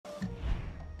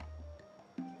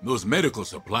Those medical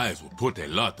supplies will put a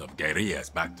lot of guerrillas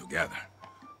back together.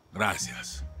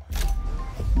 Gracias.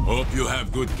 Hope you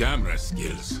have good camera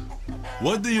skills.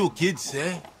 What do you kids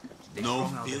say? No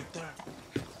filter?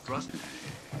 Trust me.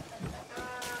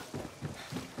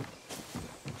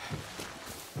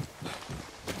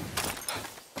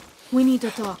 We need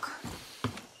to talk.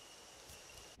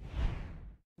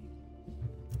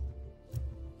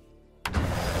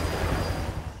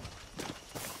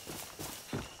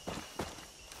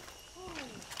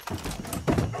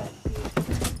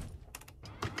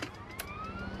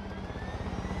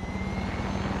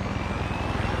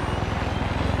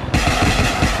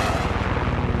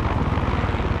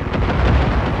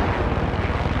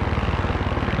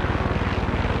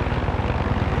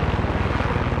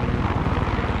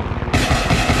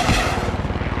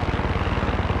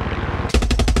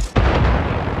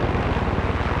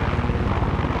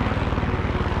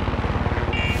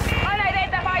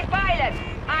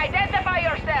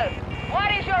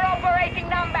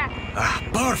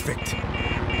 Perfect!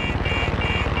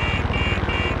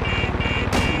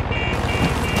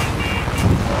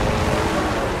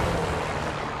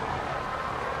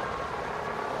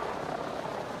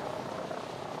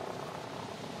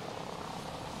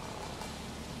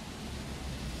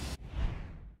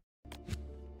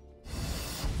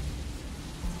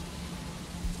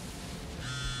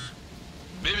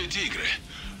 Baby Tigre,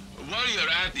 while you're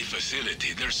at the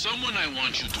facility, there's someone I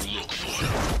want you to look for.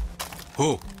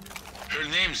 Who? Her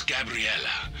name's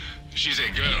Gabriela. She's a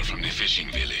girl from the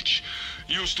fishing village.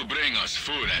 Used to bring us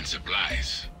food and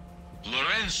supplies.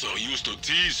 Lorenzo used to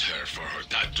tease her for her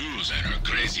tattoos and her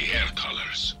crazy hair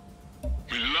colors.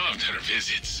 We loved her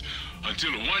visits,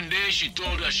 until one day she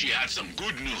told us she had some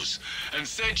good news and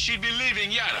said she'd be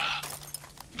leaving Yara.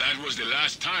 That was the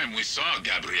last time we saw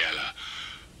Gabriela.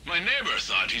 My neighbor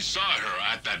thought he saw her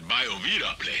at that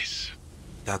Biovita place.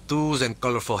 Tattoos and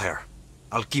colorful hair.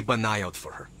 I'll keep an eye out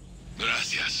for her.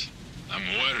 Gracias. I'm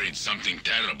worried something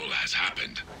terrible has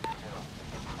happened.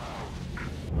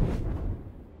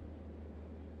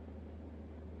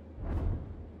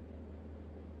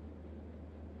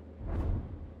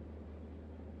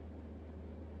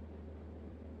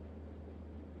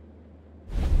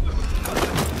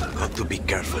 Got to be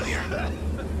careful here.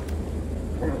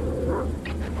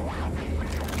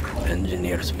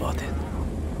 Engineer spotted.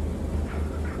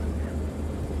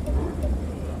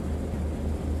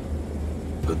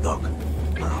 Good dog.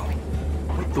 Now,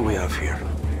 what do we have here?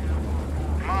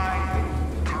 My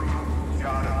true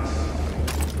Yaras.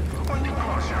 When you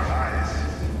close your eyes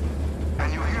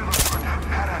and you hear the word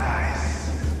paradise,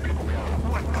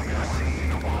 what do you see?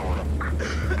 Do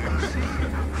you see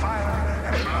fire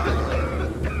and blood?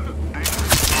 Do you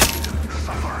see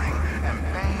suffering and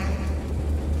pain?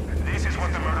 This is what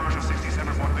the murderers of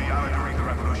 67 brought to Yara during the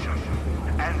revolution.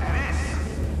 And this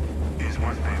is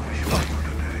what they wish for you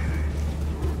today.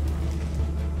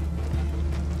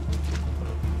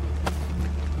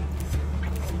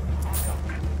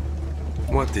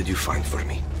 What did you find for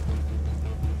me?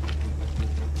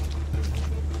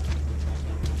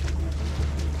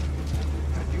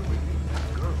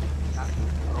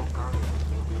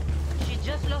 She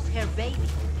just lost her baby.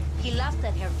 He laughed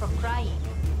at her for crying.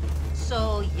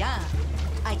 So, yeah,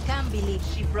 I can't believe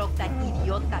she broke that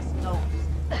idiota's nose.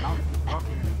 I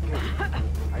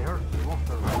heard she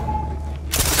walked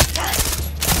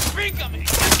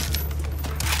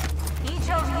Each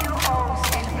of you owes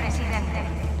El Presidente.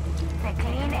 The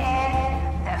clean air,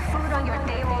 the food on your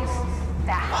tables,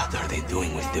 the What are they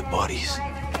doing with the bodies?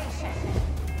 education.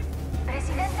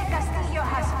 Presidente Castillo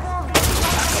has pulled the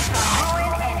from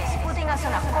ruin and is putting us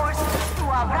on a course to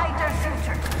a brighter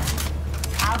future.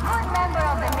 A good member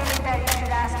of the military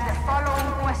should ask the following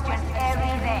question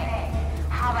every day.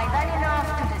 Have I done enough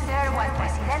to deserve what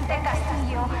Presidente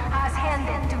Castillo has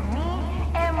handed to me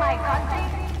and my country?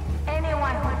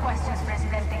 Anyone who questions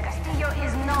Presidente Castillo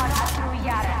is not a true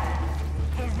Yara.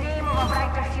 His dream of a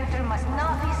brighter future must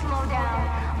not be slowed down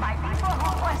by people who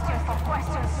question for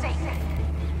question's sake.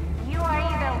 You are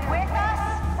either with us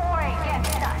or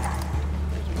against us.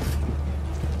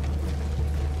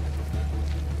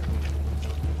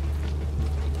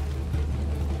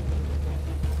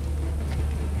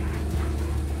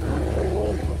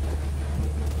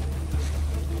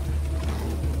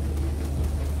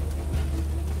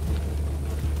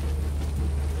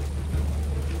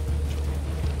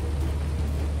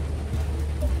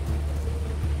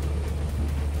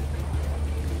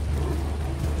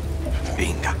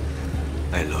 Binga.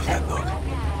 I love that dog.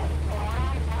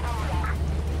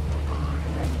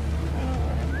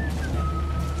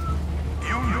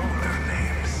 You know their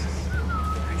names.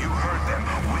 You heard them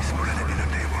whisper at the dinner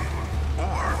table.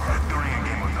 Or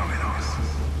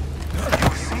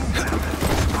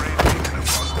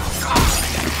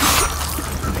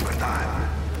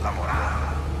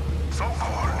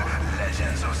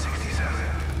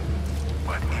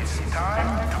It's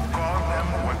time to call them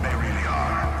what they really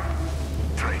are.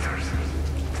 Traitors,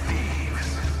 thieves,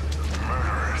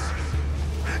 murderers.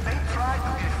 They try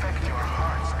to infect your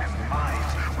hearts and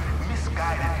minds with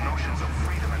misguided notions of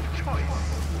freedom and choice.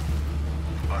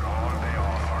 But all they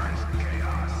offer is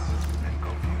chaos and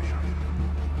confusion.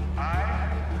 I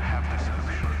have the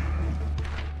solution.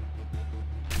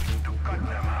 To cut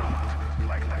them out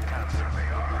like the cancer they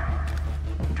are.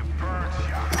 To purge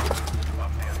Yara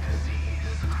of their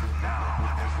disease, now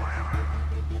and forever.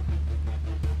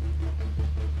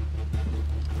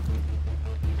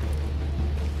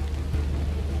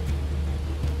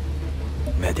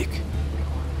 Medic.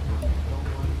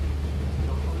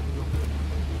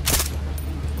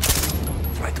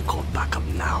 Try to call backup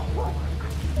now.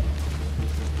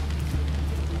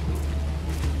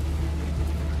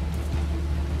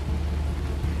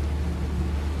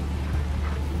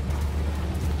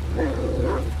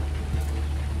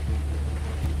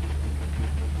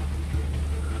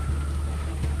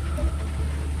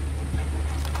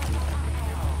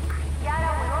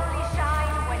 Yara will only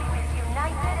shine when it is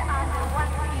united under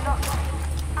one philosophy.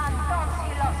 Anton's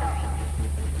philosophy.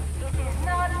 It is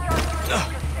not your duty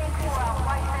to think for a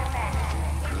wiser man.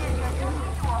 It is your duty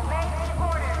to obey the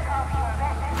orders of your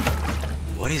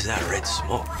veterans. What is that red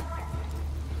smoke?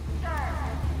 Serve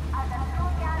as a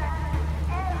true Yara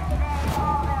every day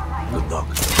all their life. Good dog.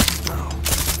 Now,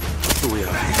 what do we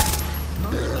have here?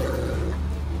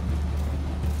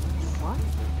 What?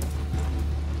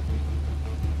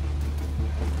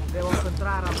 Devo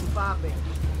incontrare a tu papi.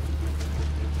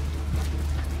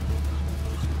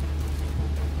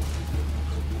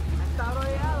 Está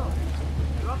rodeado.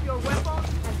 Drop your weapon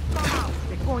and come out.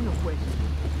 ¿Qué coño pues?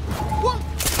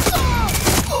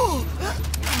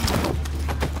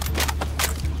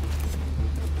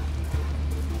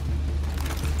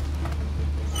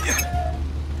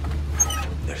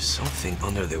 There's something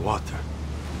under the water.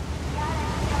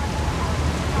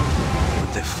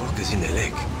 What the fuck is in the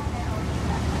lake?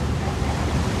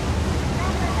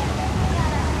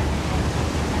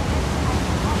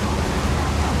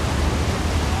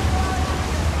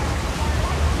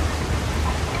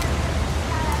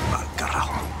 Al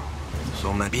carajo.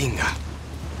 So many. Binga.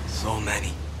 So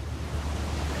many.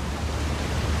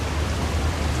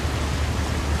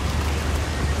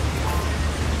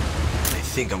 I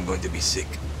think I'm going to be sick.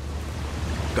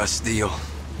 Castillo,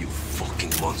 you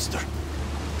fucking monster.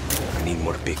 I need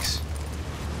more pigs.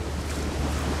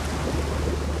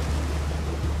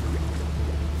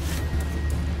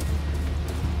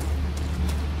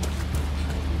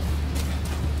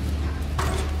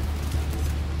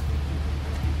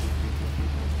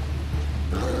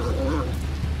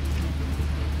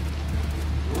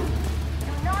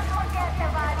 Do not forget the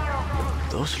value of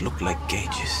food. Those look like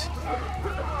cages.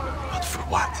 But for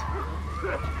what?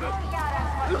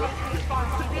 Yaras must take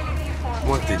responsibility for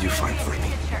What did you find for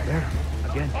me? There,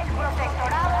 again. El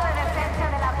Protectorado de Defensa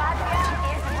de la Patria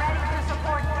is ready to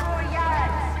support true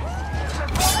Yarans.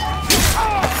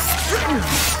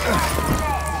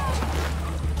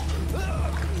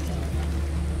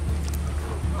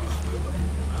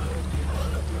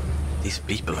 These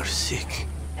people are sick.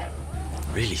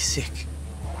 Really sick.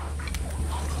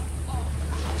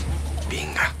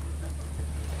 Binga.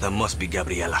 That must be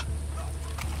Gabriela.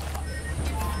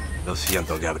 Lo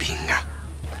siento, Gabringa.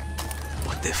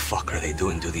 What the fuck are they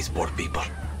doing to these poor people?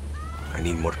 I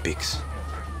need more pigs.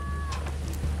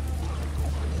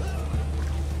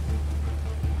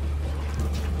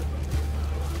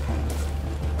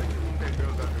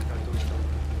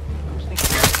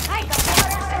 The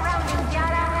waters surrounding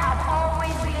Yara have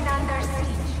always been under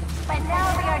siege, but now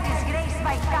they are disgraced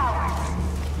by cowards.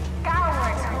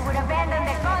 Cowards who would abandon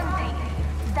the country.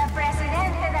 The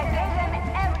presidente that gave them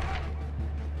everything.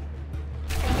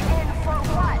 And for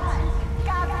what?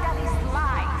 Capitalist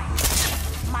lies.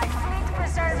 My fleet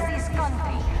preserves this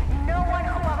country. No one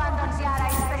who abandons Yara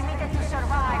is permitted to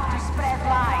survive to spread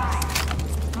lies.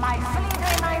 My fleet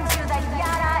reminds you that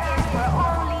Yara is where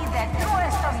only the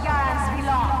truest of Yarans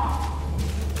belong.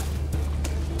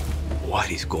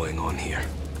 What is going on here?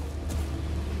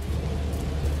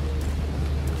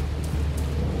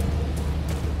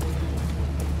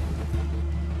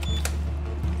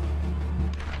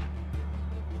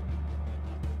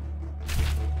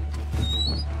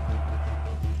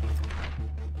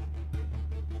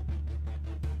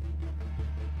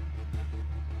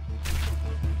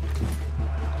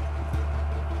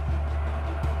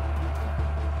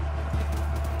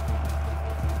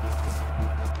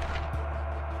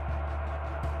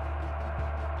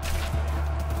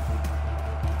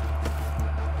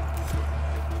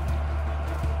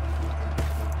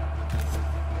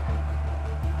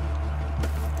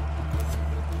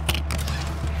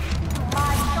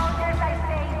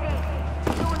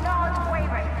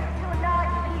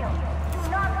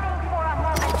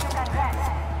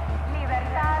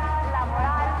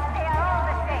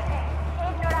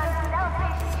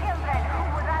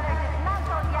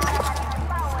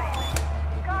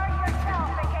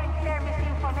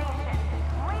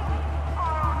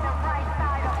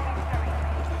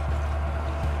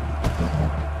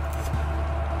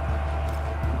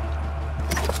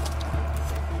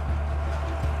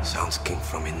 sounds came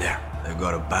from in there. I've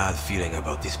got a bad feeling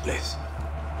about this place.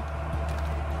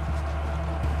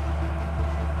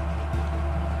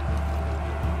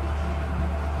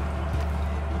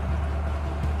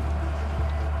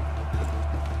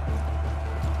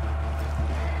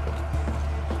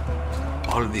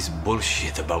 All this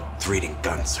bullshit about treating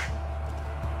cancer.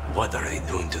 What are they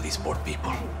doing to these poor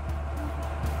people?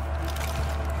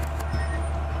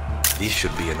 This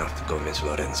should be enough to convince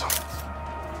Lorenzo.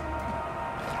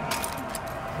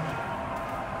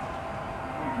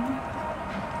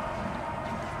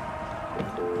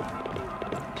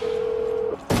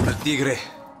 El Tigre,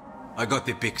 I got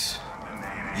the pics.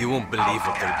 You won't believe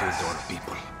what they're doing to our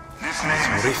people. It's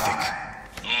horrific.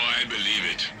 Oh, I believe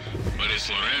it. But it's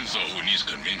Lorenzo who needs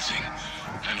convincing.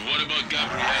 And what about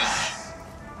Gabriela?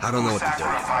 I don't know what to tell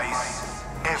you.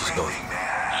 She's gone.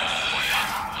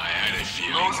 I had a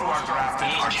feeling. Those who are drafted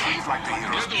are treated like the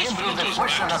heroes. Get those Miembros del photos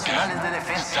Fuerzas back to Nacionales Gab. de It's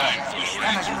Defensa time for están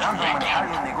Lorenzo to ayudando a wake manejar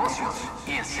up. los negocios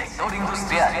y el sector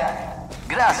industrial.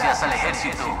 Gracias al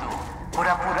ejército por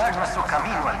apurar nuestro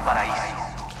camino al paraíso.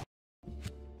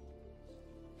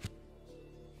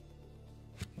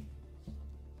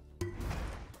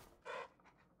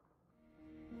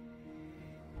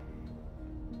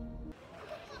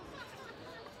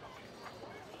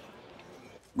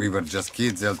 We were just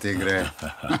kids, El Tigre.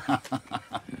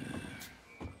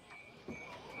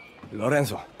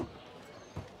 Lorenzo,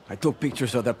 I took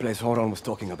pictures of that place Horon was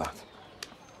talking about.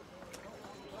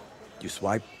 You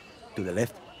swipe to the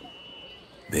left.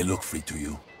 They look free to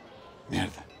you.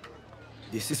 Mierda.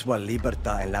 This is what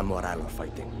Libertad and La Moral are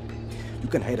fighting. You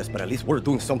can hate us, but at least we're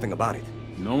doing something about it.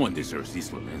 No one deserves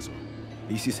this, Lorenzo.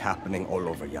 This is happening all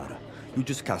over Yara. You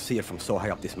just can't see it from so high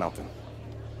up this mountain.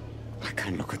 I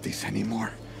can't look at this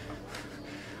anymore.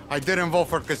 I didn't vote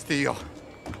for Castillo.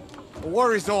 The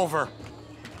war is over.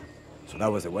 So that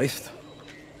was a waste?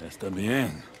 Está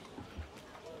bien.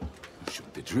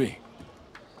 Shoot the tree.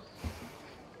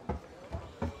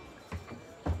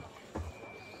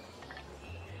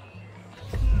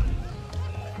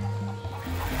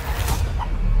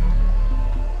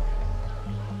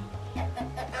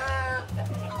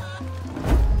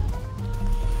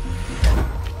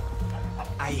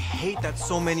 I hate that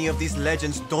so many of these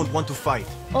legends don't want to fight.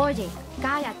 Oye,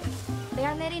 cállate. They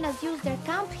are letting us use their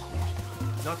camp here.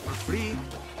 Not for free.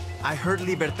 I heard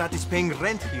Libertad is paying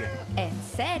rent here. En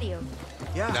serio?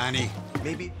 Yeah. Danny,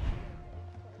 Maybe.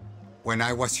 when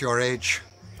I was your age,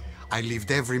 I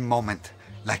lived every moment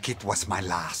like it was my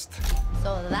last.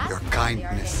 So that's Your why they are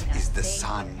kindness letting us is the stay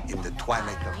sun here. in the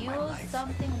twilight I of my knew life.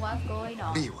 something was going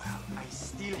on. Be well. I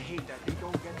still hate that we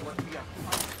don't get what we are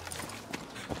fighting.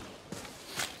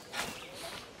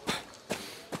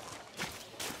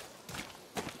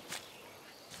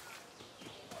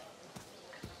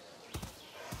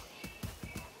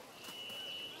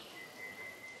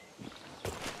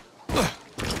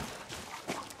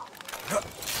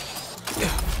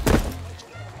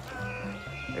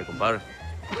 Compadre.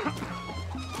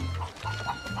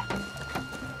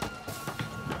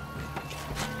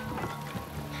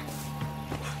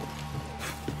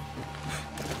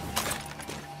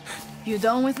 You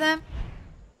done with them?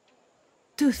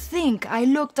 To think I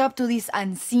looked up to these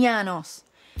ancianos.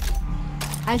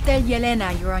 I'll tell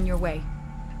Yelena you're on your way.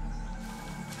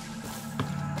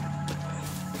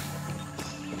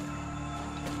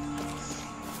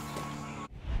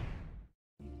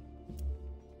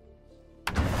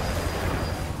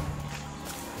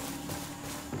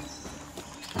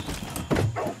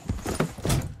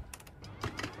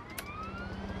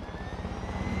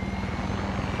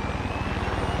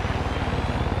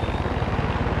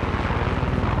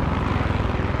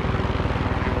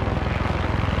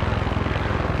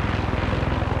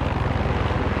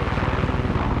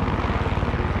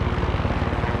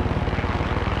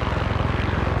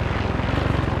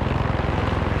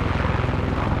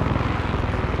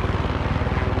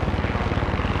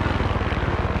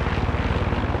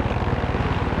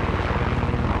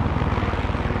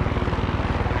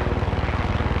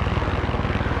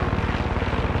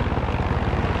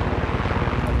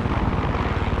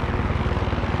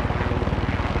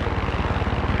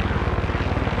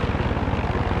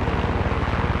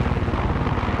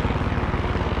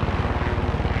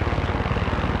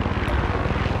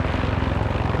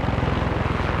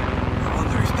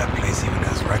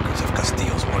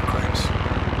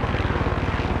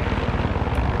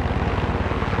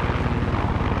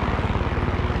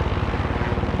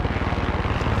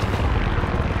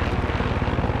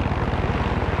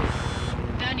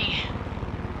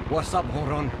 What's up,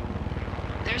 Horon?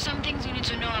 There's some things you need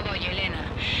to know about Yelena.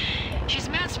 She's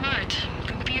mad smart.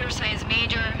 Computer science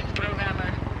major,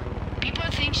 programmer. People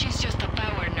think she's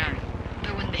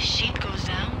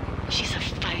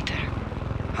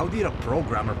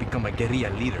programmer become a guerrilla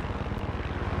leader?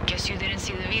 Guess you didn't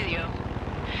see the video.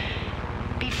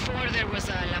 Before there was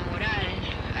a La Moral,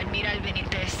 Admiral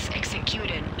Benitez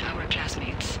executed our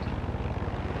classmates.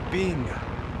 Binga.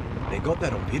 They got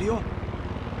that on video?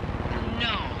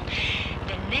 No.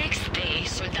 The next day,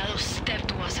 soldados stepped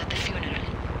to us at the funeral.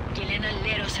 Yelena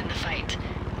led us in the fight.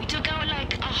 We took out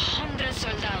like 100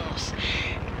 soldados.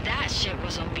 That shit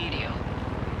was on video.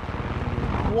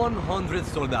 100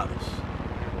 soldados.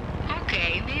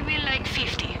 Okay, maybe like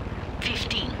 50.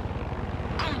 15.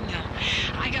 Coño,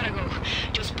 I gotta go.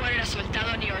 Just spotted a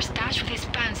soldado near our stash with his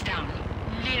pants down.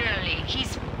 Literally,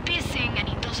 he's pissing and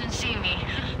he doesn't see me.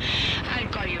 I'll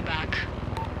call you back.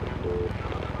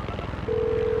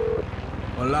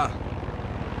 Hola.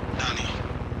 Danny,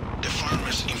 the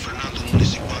farmers in Fernando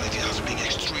municipality has been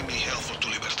extremely helpful to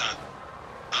Libertad.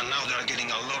 And now they are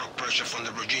getting a lot of pressure from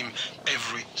the regime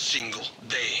every single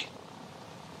day.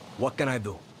 What can I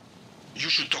do? You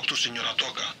should talk to Senora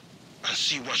Toca and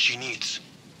see what she needs.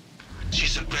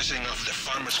 She's the president of the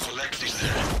farmers' collectives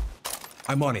there.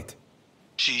 I'm on it.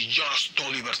 She just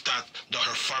told Libertad that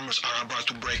her farmers are about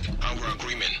to break our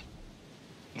agreement.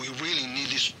 We really need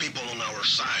these people on our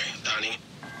side, Danny.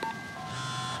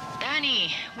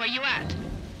 Danny, where you at?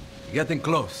 Getting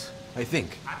close, I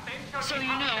think. So you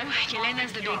know,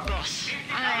 Yelena's the big boss.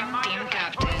 I'm team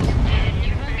captain, and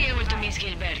you won't be able to miss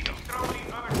Gilberto.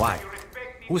 Why?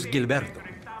 Who's Gilberto?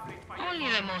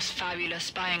 Only the most fabulous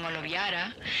spy in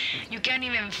Oloviara. You can't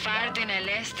even fart in El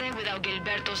Este without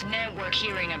Gilberto's network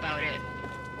hearing about it.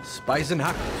 Spies and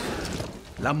hackers.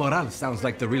 La Moral sounds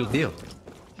like the real deal.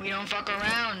 We don't fuck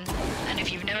around. And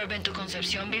if you've never been to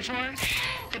Concepcion before,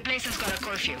 the place has got a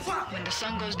curfew. When the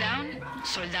sun goes down,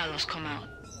 soldados come out.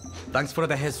 Thanks for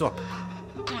the heads up.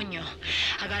 Coño,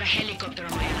 I got a helicopter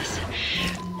on my ass.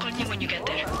 Call me when you get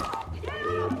there.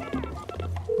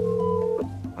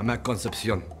 I'm at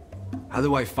Concepcion. How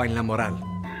do I find La Moral?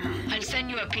 I'll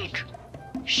send you a pic.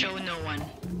 Show no one.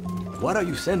 What are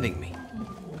you sending me?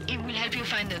 It will help you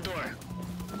find the door.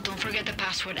 Don't forget the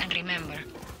password and remember,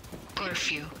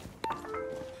 curfew.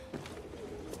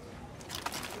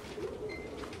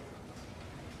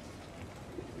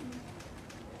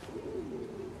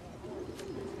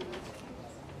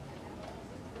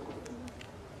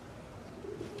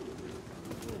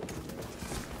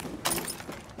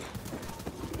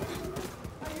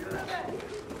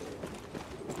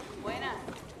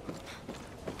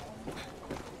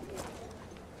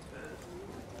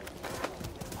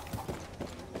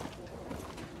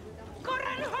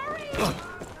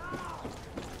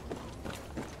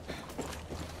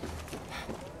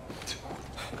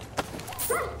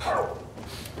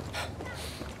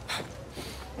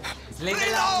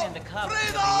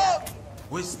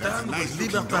 We stand with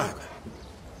Libertad.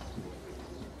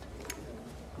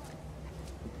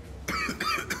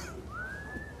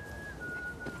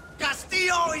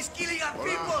 Castillo is killing our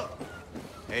people!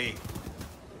 Hey.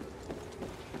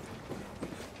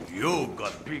 You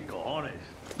got big cojones.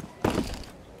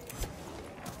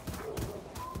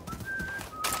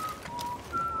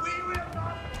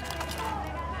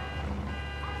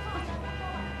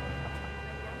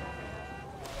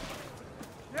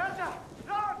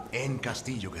 En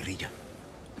Castillo, guerrilla.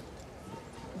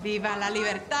 ¡Viva la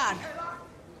libertad!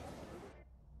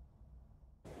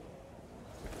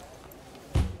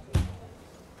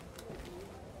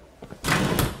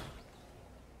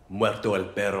 Muerto el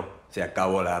perro, se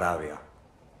acabó la Arabia.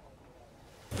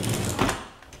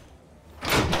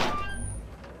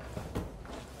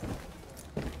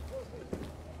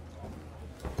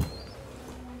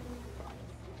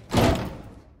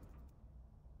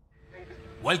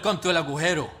 Welcome to El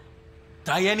Agujero.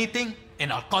 Try anything,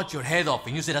 and I'll cut your head off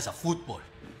and use it as a football.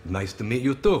 Nice to meet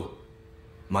you too.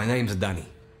 My name's Danny.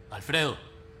 Alfredo.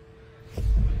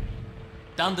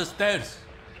 Down the stairs.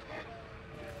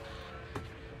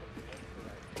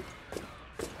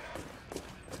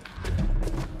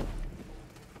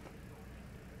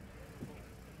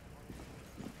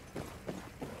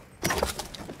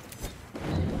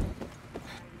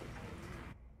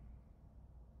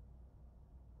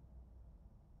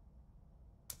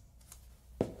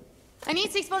 I need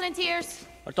 6 volunteers.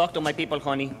 I'll talk to my people,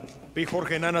 honey. Big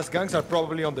Jorge Nana's gangs are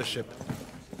probably on the ship.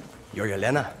 You're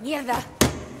Yelena? Mierda.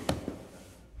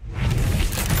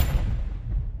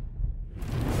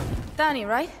 Danny,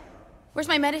 right? Where's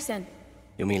my medicine?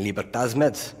 You mean Libertad's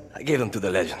meds? I gave them to the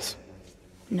Legends.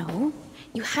 No.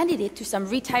 You handed it to some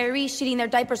retirees shitting their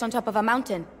diapers on top of a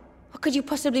mountain. What could you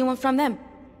possibly want from them?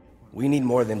 We need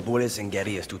more than bullets and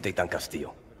guerrillas to take down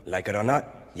Castillo. Like it or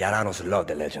not, Llananos love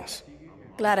the Legends.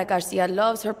 Clara Garcia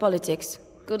loves her politics.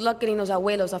 Good luck getting those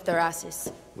abuelos off their asses.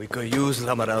 We could use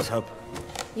La Moral's help.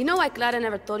 You know why Clara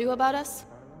never told you about us?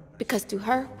 Because to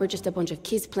her, we're just a bunch of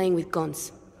kids playing with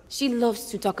guns. She loves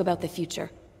to talk about the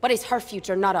future, but it's her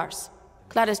future, not ours.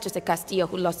 Clara's just a Castillo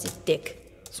who lost his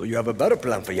dick. So you have a better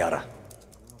plan for Yara?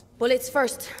 Bullets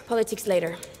first, politics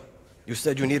later. You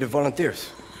said you needed volunteers.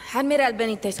 Admiral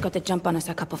Benitez got the jump on us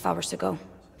a couple of hours ago.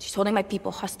 She's holding my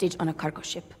people hostage on a cargo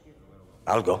ship.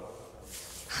 I'll go.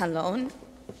 Alone?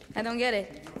 I don't get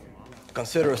it.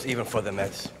 Consider us even for the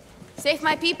meds. Save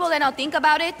my people, then I'll think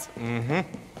about it. Mm-hmm.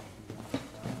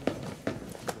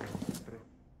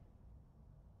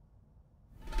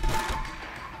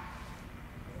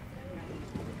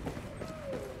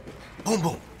 Boom,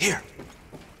 boom, here.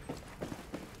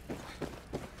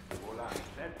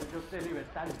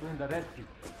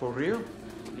 For real?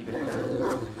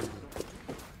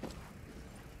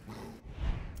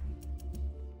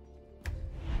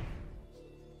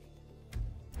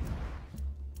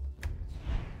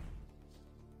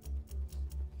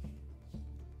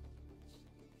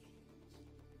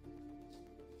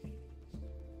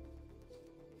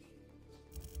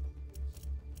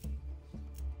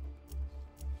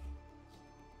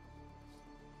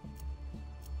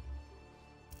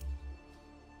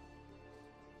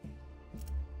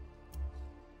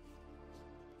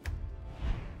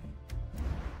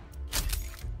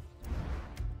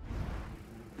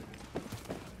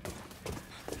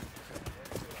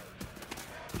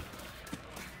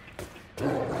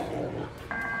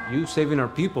 You saving our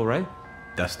people, right?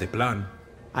 That's the plan.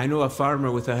 I know a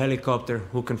farmer with a helicopter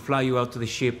who can fly you out to the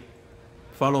ship.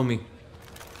 Follow me.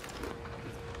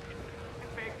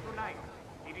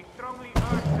 It is strongly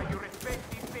urged that you respect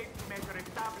these safety measures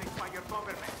established by your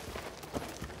government.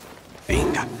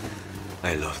 Venga.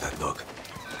 I love that dog.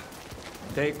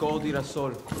 Take old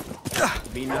Irasol.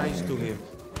 Be nice to him.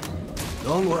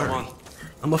 Don't worry.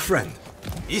 I'm a friend.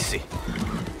 Easy.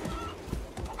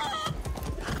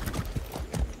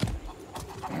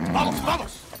 Vamos,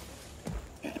 vamos!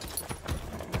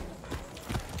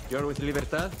 You're with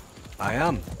Libertad? I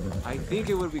am. I think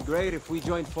it would be great if we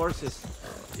joined forces.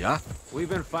 Yeah? We've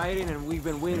been fighting and we've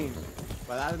been winning.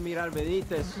 But Admiral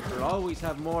Benitez will always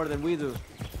have more than we do.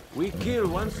 We kill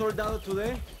one soldado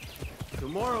today.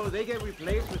 Tomorrow they get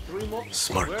replaced with 3 more.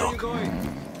 Smart Where dog. are you going?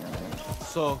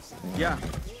 So, yeah.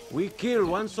 We kill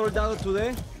one soldado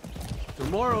today.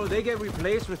 Tomorrow they get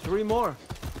replaced with 3 more.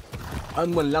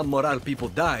 And when La Moral people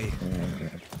die,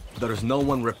 there's no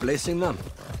one replacing them?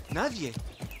 Nadie.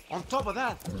 On top of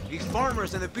that, these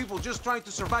farmers and the people just trying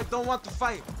to survive don't want to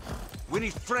fight. We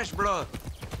need fresh blood.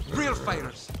 Real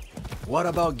fighters. What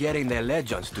about getting the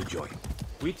legends to join?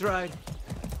 We tried.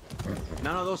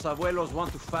 None of those abuelos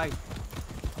want to fight.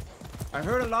 I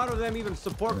heard a lot of them even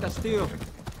support Castillo.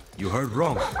 You heard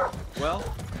wrong. Well,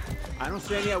 I don't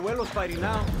see any abuelos fighting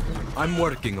now. I'm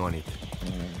working on it.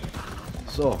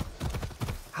 So,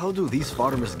 how do these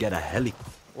farmers get a heli?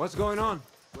 What's going on?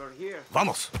 We're here.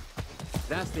 Vamos!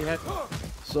 That's the head.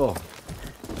 So,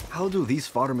 how do these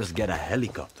farmers get a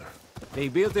helicopter? They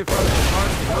built it from the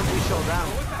parts because we showed down.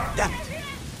 Damn it!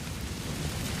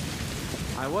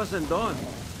 I wasn't done.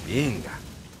 Venga.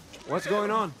 What's going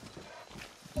on?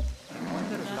 I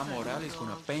wonder if La Moral is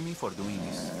gonna pay me for doing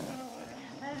this.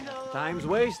 Time's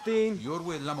wasting. You're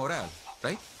with La Moral,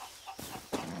 right?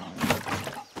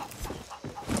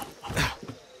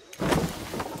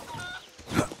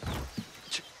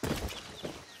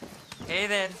 Hey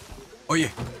there.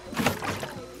 Oye.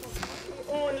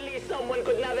 Only someone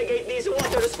could navigate these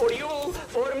waters for you,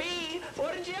 for me,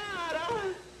 for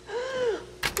Yara.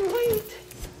 Wait.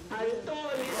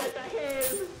 Anton is at the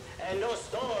helm, and no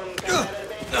storm can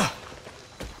ever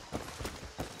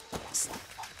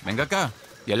Venga acá.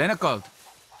 Yelena called.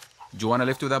 You wanna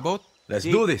lift to that boat? Let's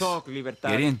do this. Talk,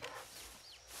 Libertad. Get in.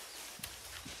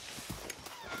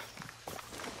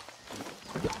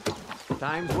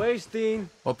 Time's wasting.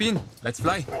 Hop in. Let's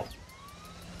fly.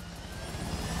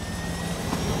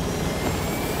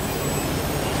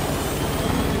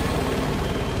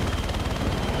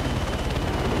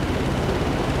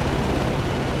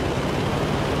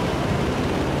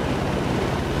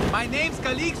 My name's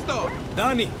Calixto.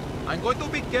 Danny. I'm going to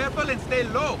be careful and stay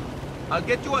low. I'll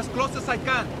get you as close as I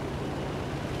can.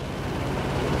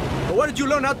 But where did you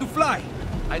learn how to fly?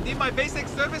 I did my basic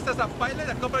service as a pilot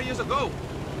a couple of years ago.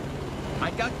 I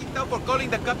got kicked out for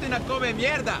calling the captain a come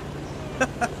mierda.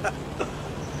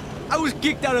 I was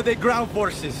kicked out of the ground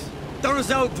forces.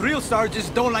 Turns out drill sergeants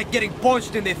don't like getting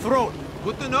punched in the throat.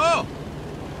 Good to know.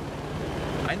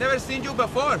 I never seen you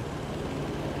before.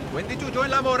 When did you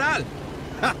join La Moral?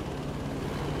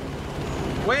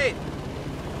 Wait.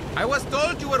 I was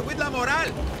told you were with La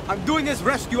Moral. I'm doing this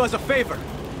rescue as a favor.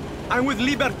 I'm with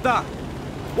Libertad.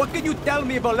 What can you tell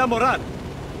me about La Moral?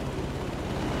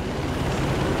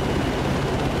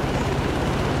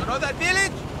 You know that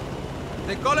village?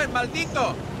 They call it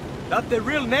Maldito. That the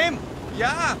real name?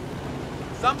 Yeah.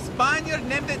 Some Spaniard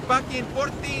named it back in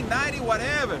 1490,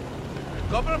 whatever.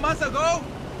 A couple of months ago,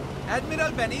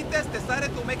 Admiral Benitez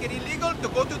decided to make it illegal to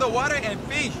go to the water and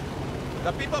fish.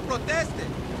 The people protested.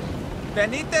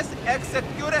 Benitez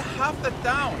executed half the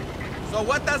town. So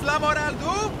what does La Moral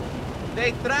do?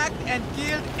 They tracked and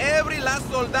killed every last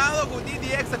soldado who did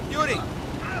the executing.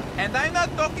 And I'm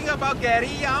not talking about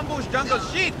guerrilla ambush jungle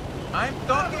shit. I'm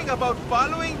talking about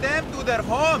following them to their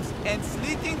homes and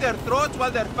slitting their throats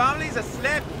while their families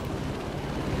slept.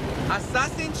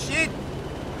 Assassin shit.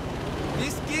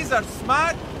 These kids are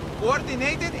smart,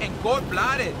 coordinated, and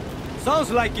cold-blooded.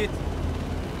 Sounds like it.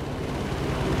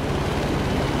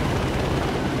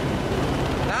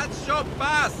 That's shop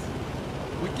pass.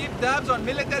 We keep tabs on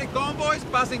military convoys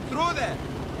passing through there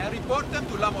and report them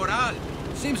to La Moral.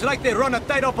 Seems like they run a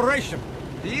tight operation.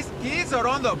 These kids are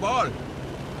on the ball.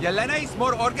 Yelena is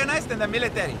more organized than the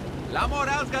military. La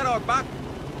Moral's got our back.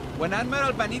 When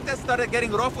Admiral Benitez started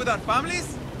getting rough with our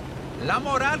families, La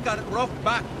Moral got rough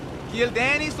back. Killed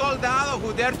any soldado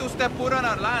who dared to step foot on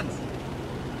our lands.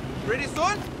 Pretty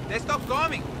soon, they stopped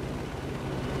coming.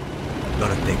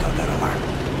 Gotta take out that alarm.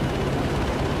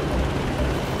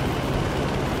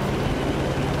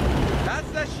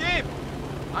 That's the ship.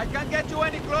 I can't get you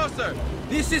any closer.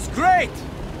 This is great!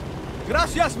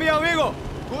 Gracias, mi amigo!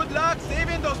 Good luck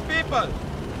saving those people.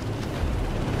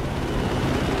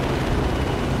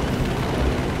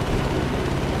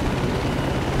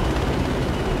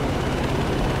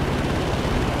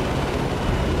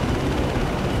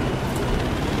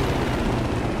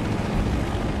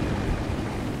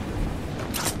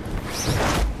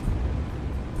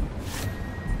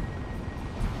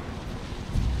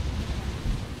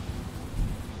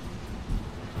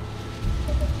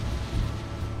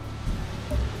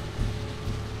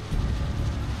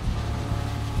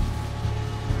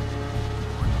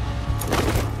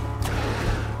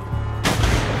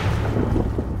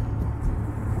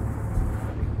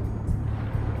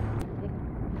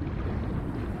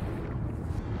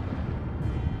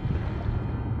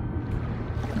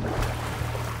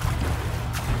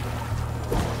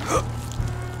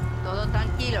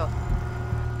 Tranquilo.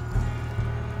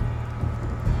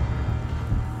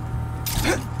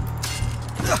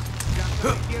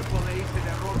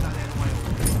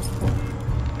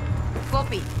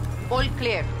 Copy. All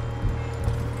clear.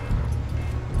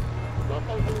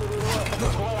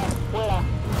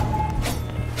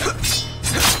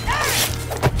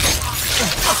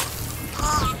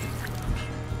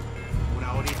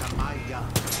 Una horita más y ya.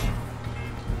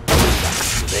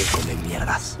 Ven, come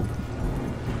mierdas.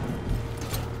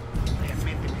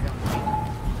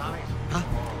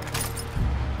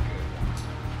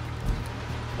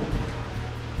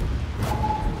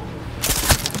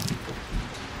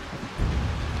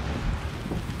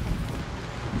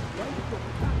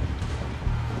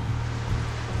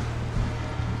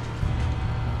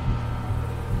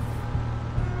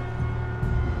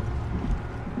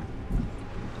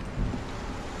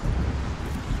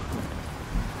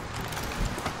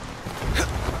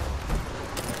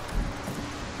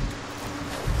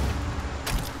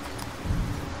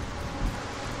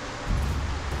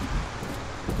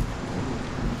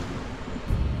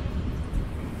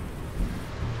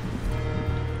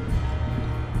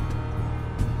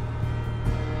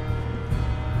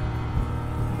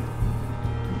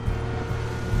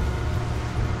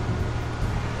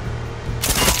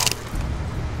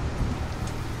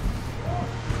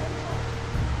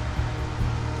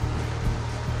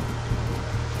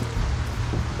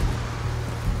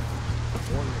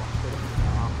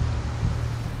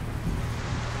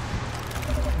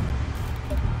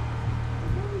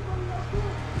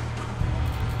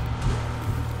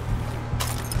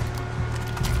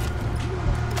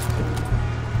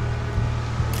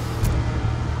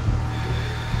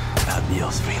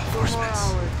 Adios,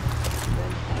 reinforcements.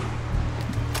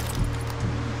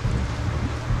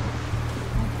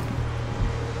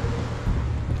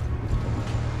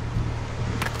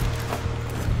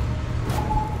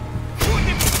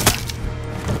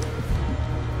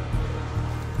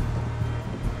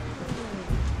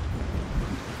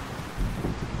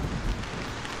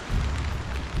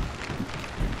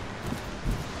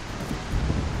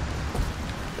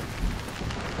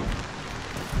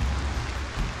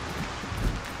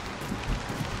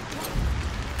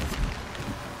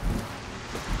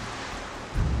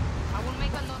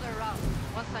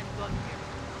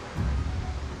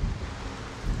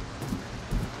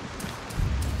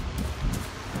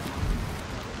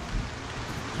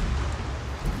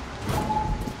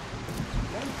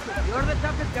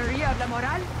 La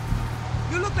Moral?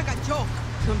 You look like a joke.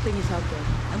 Something is out there.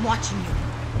 I'm watching you.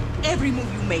 Every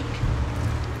move you make.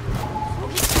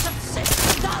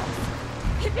 Stop!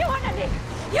 If you want to leave,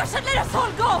 you should let us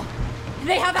all go!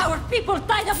 They have our people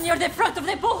tied up near the front of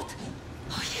the boat!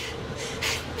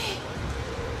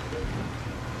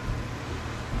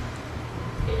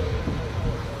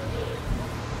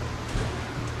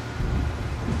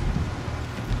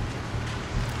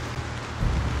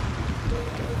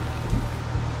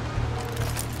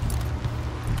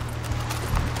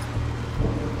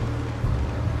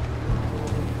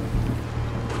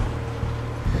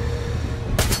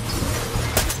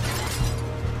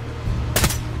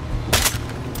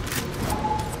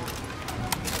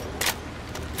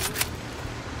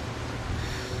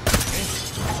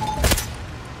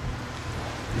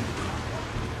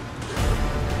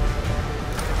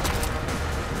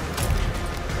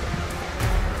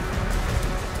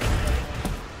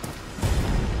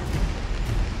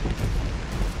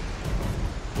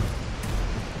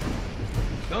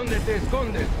 ¿Dónde te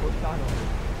escondes, Gustavo?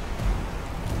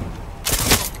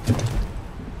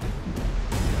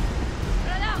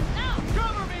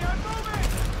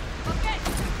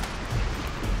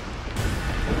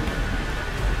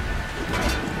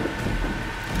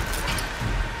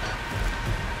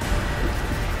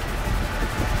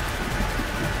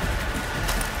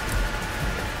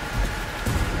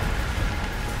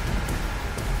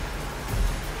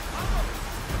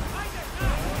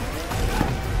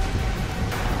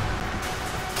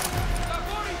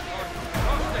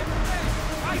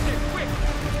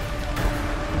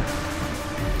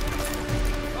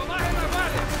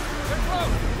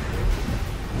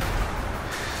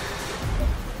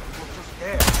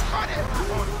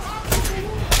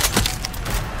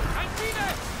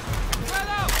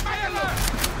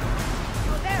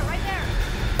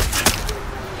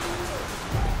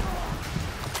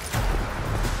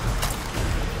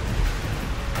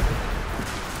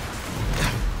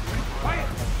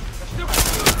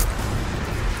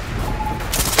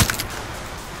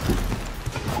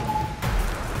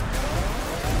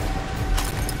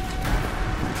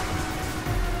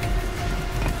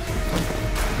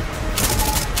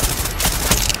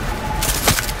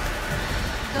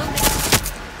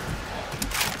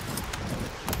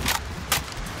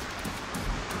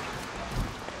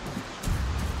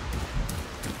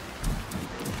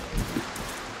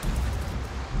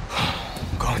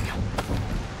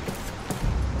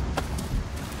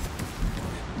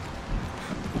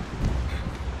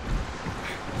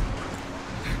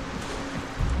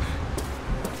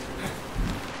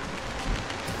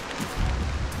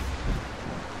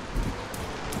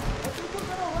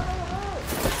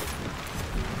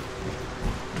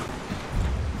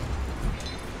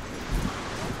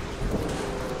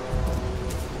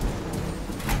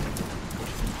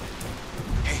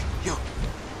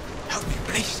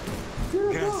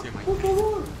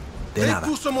 De nada.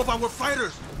 They put some of our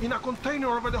fighters in a container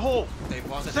over the hole.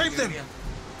 Save them!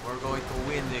 We're going to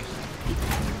win this.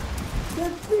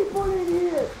 There's people in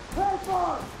here! Help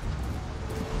us!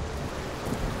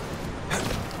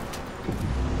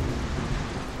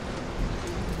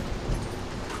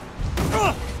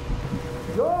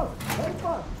 Yo, help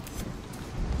us!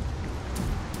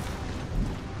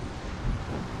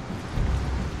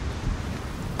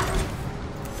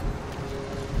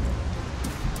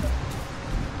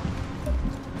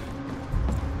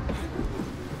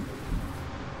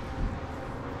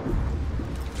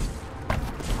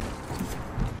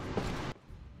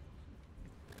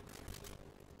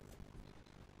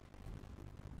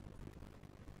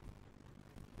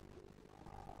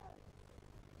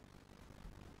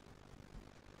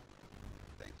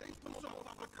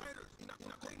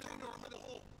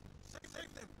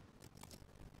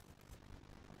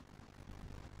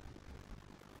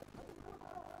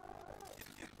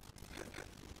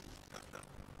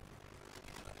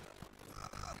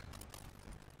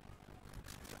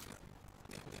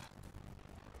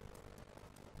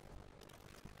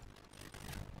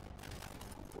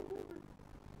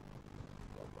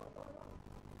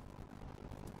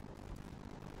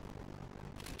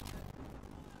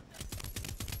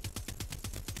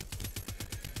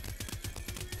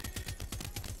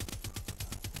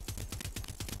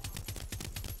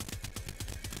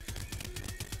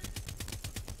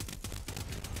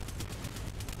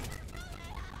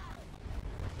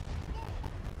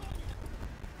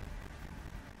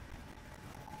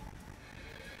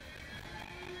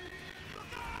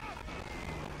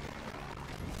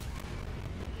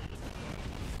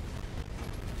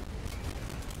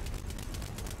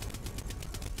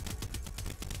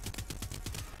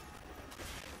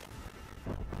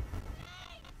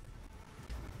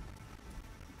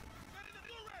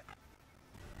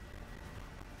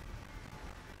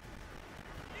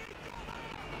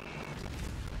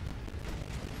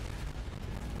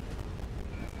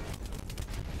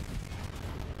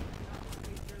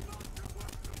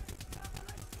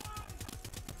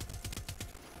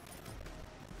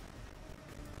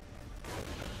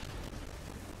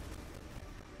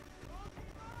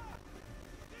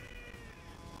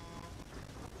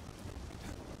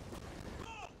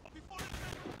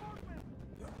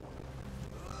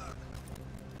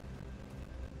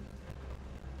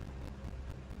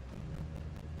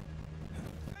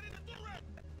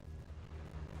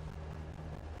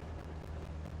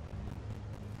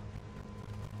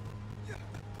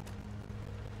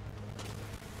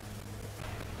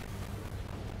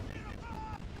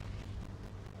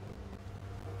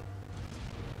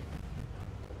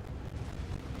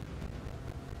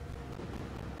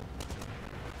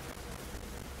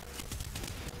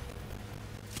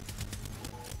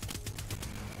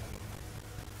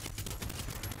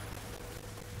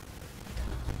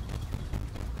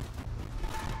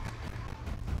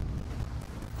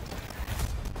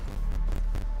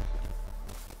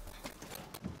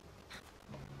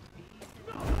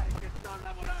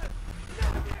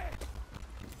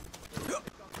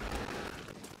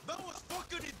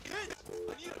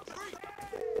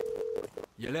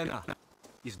 Yelena,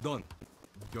 it's done.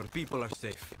 Your people are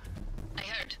safe. I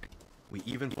heard. We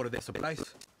even for the supplies.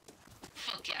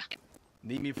 Fuck yeah.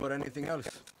 Need me for anything else?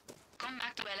 Come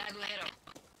back to El Agujero.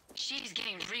 Shit is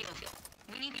getting real.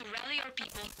 We need to rally our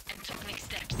people and talk next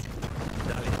steps.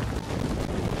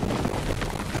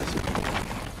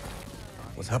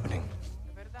 What's happening?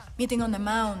 Meeting on the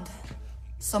mound.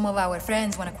 Some of our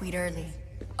friends want to quit early.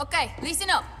 Okay,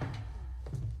 listen up.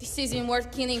 This isn't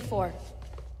worth killing for.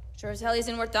 Sure as hell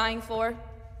isn't worth dying for.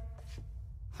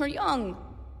 We're young.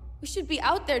 We should be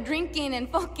out there drinking and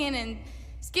fucking and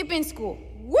skipping school.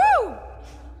 Woo!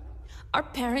 Our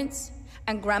parents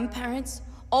and grandparents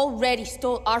already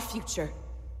stole our future.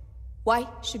 Why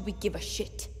should we give a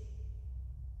shit?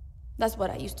 That's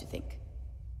what I used to think.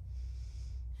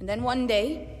 And then one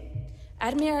day,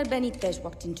 Admiral Benitez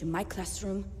walked into my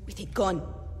classroom with a gun.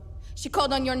 She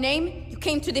called on your name, you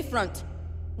came to the front.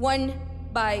 One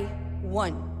by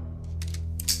one.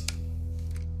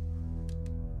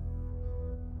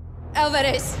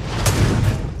 Alvarez.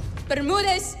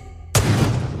 Bermudez.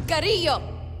 Carrillo.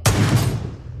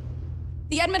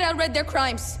 The Admiral read their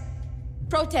crimes.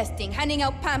 Protesting, handing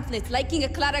out pamphlets, liking a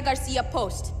Clara Garcia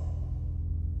post.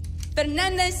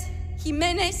 Fernandez,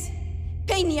 Jimenez,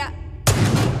 Peña.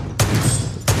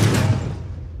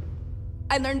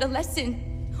 I learned a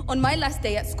lesson on my last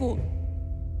day at school.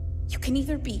 You can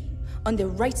either be on the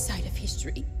right side of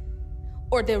history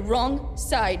or the wrong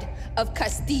side of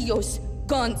Castillo's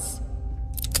guns.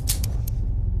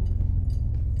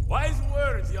 Wise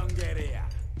words, young guerrilla.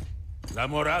 La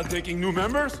Moral taking new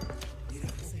members?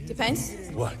 Depends.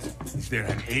 What? Is there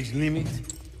an age limit?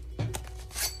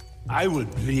 I will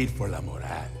bleed for La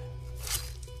Moral.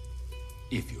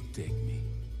 If you take me.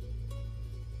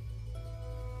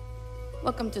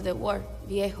 Welcome to the war,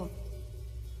 viejo.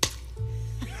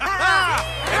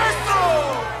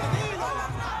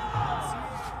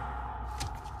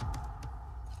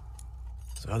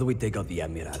 So how do we take out the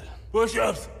Admiral?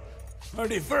 Push-ups are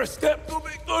the first step to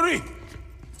victory.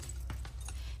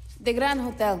 The Grand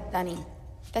Hotel, Danny.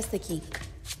 That's the key.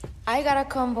 I got a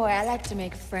convoy I like to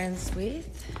make friends with.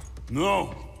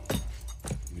 No.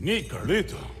 We need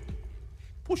Carlito.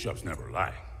 Push-ups never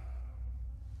lie.